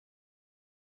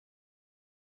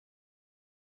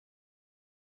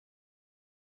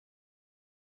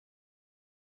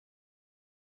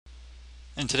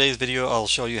In today's video, I'll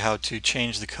show you how to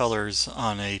change the colors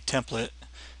on a template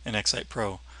in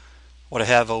XSitePro. What I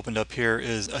have opened up here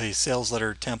is a sales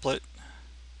letter template.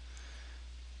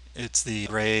 It's the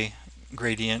gray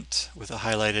gradient with a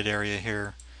highlighted area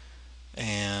here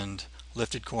and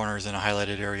lifted corners and a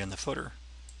highlighted area in the footer.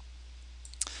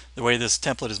 The way this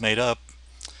template is made up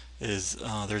is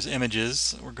there's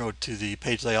images. We'll go to the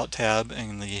page layout tab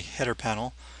and the header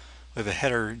panel. We have a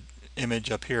header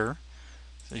image up here.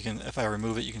 So you can, if I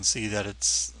remove it, you can see that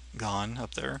it's gone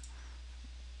up there.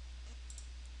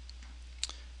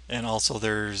 And also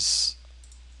there's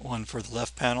one for the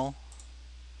left panel,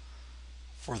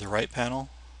 for the right panel,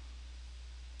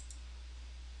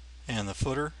 and the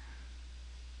footer,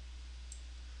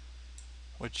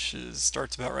 which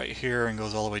starts about right here and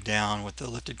goes all the way down with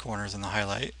the lifted corners and the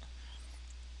highlight.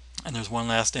 And there's one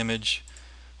last image,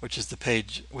 which is the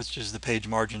page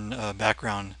margin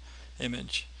background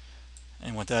image.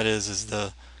 And what that is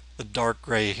the dark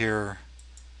gray here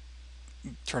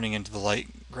turning into the light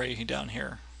gray down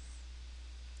here.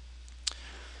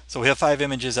 So we have 5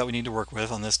 images that we need to work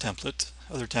with on this template.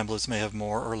 Other templates may have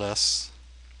more or less.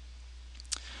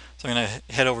 So I'm going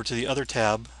to head over to the other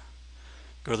tab,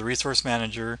 go to the Resource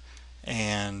Manager,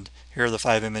 and here are the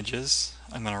 5 images.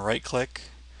 I'm going to right click,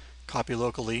 copy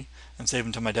locally, and save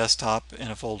them to my desktop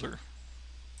in a folder.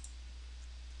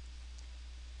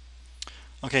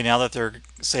 Okay, now that they're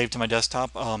saved to my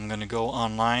desktop, I'm going to go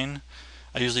online.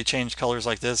 I usually change colors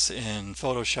like this in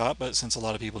Photoshop, but since a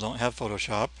lot of people don't have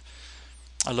Photoshop,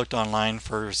 I looked online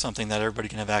for something that everybody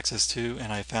can have access to,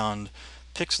 and I found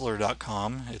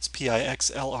Pixlr.com. It's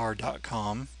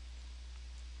Pixlr.com,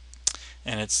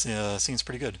 and it seems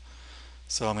pretty good.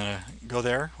 So I'm going to go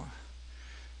there.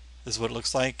 This is what it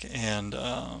looks like, and we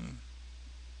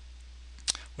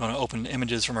want to open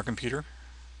images from our computer.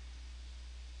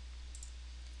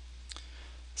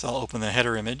 So I'll open the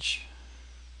header image.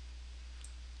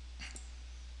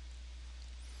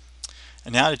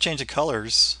 And now to change the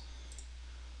colors,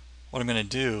 what I'm going to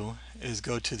do is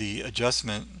go to the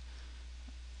adjustment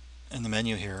in the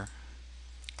menu here,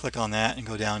 click on that, and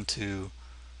go down to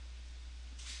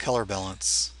color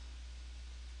balance.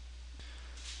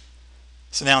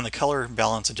 So now in the color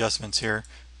balance adjustments here,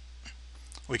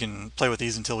 we can play with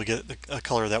these until we get a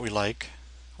color that we like,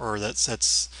 or that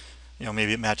sets,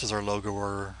 maybe it matches our logo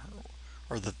or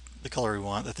the color we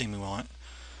want, the theme we want.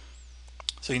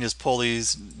 So you can just pull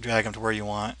these, drag them to where you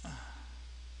want.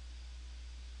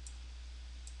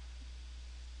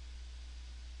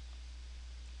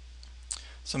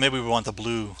 So maybe we want the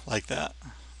blue like that.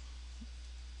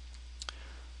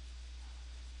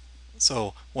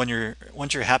 So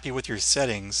once you're happy with your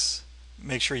settings,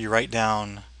 make sure you write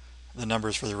down the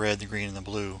numbers for the red, the green, and the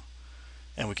blue,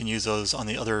 and we can use those on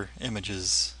the other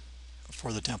images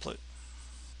for the template.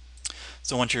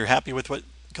 So once you're happy with what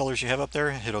colors you have up there,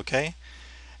 hit OK.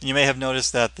 And you may have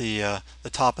noticed that the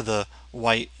top of the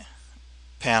white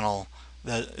panel,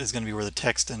 that is going to be where the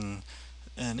text and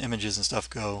images and stuff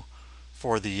go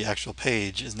for the actual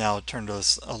page, is now turned to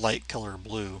a light color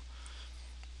blue.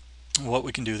 What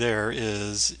we can do there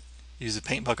is use the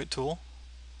paint bucket tool,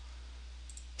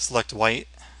 select white,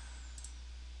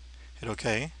 hit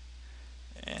OK,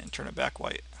 and turn it back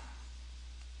white.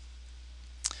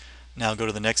 Now go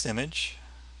to the next image,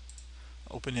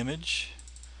 open image.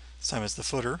 This time it's the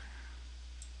footer.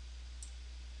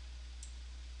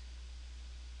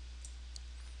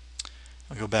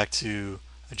 I'll go back to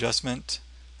adjustment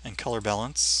and color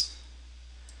balance,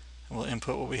 and we'll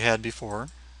input what we had before,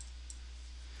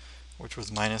 which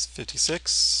was minus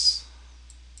 56,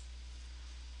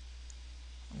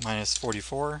 minus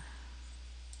 44,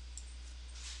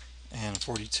 and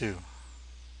 42.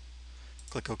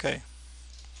 Click OK.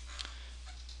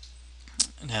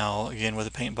 Now again with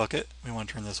the paint bucket, we want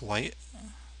to turn this white.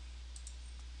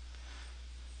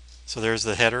 So there's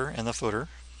the header and the footer,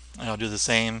 and I'll do the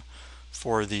same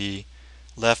for the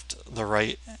left, the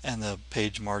right, and the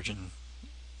page margin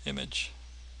image.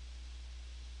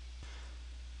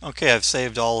 Okay, I've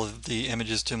saved all of the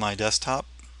images to my desktop,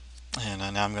 and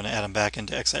now I'm going to add them back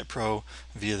into XSitePro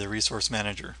via the Resource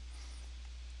Manager.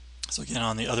 So again,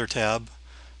 on the other tab,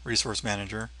 Resource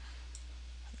Manager,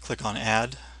 click on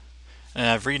Add, and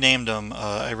I've renamed them.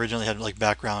 I originally had like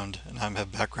background, and I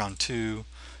have background 2,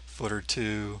 footer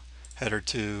 2, header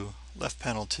 2, left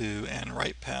panel 2, and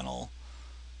right panel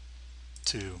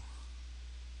 2.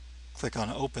 Click on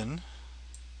Open.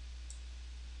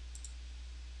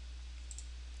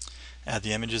 Add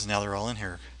the images. Now they're all in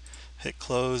here. Hit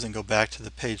close and go back to the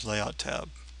page layout tab.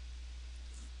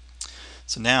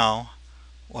 So now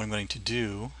what I'm going to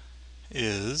do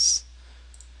is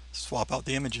swap out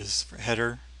the images for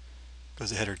header goes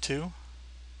to header 2.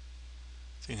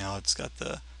 See, now it's got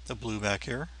the blue back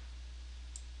here.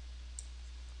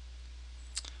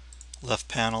 Left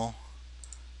panel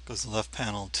goes to left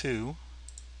panel 2.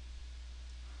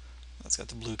 That's got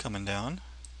the blue coming down.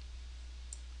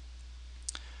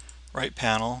 Right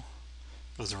panel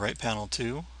goes to right panel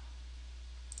 2.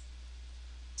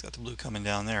 It's got the blue coming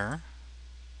down there.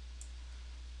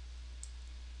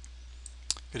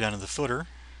 Go down to the footer.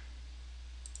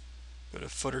 Go to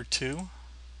footer 2.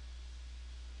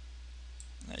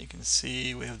 Now you can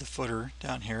see we have the footer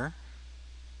down here.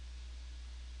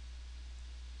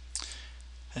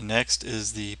 And next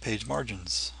is the page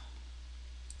margins.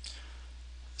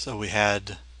 So we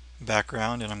had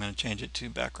background, and I'm going to change it to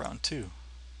background 2.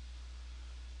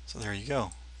 So there you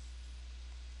go.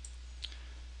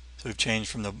 So we've changed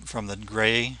from the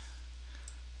gray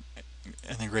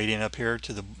and the gradient up here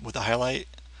to with the highlight,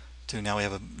 to now we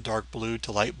have a dark blue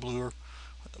to light blue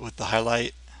with the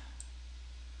highlight,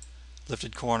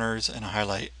 lifted corners, and a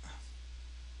highlight.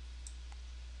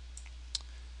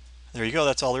 There you go.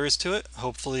 That's all there is to it.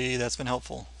 Hopefully that's been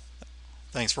helpful.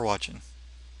 Thanks for watching.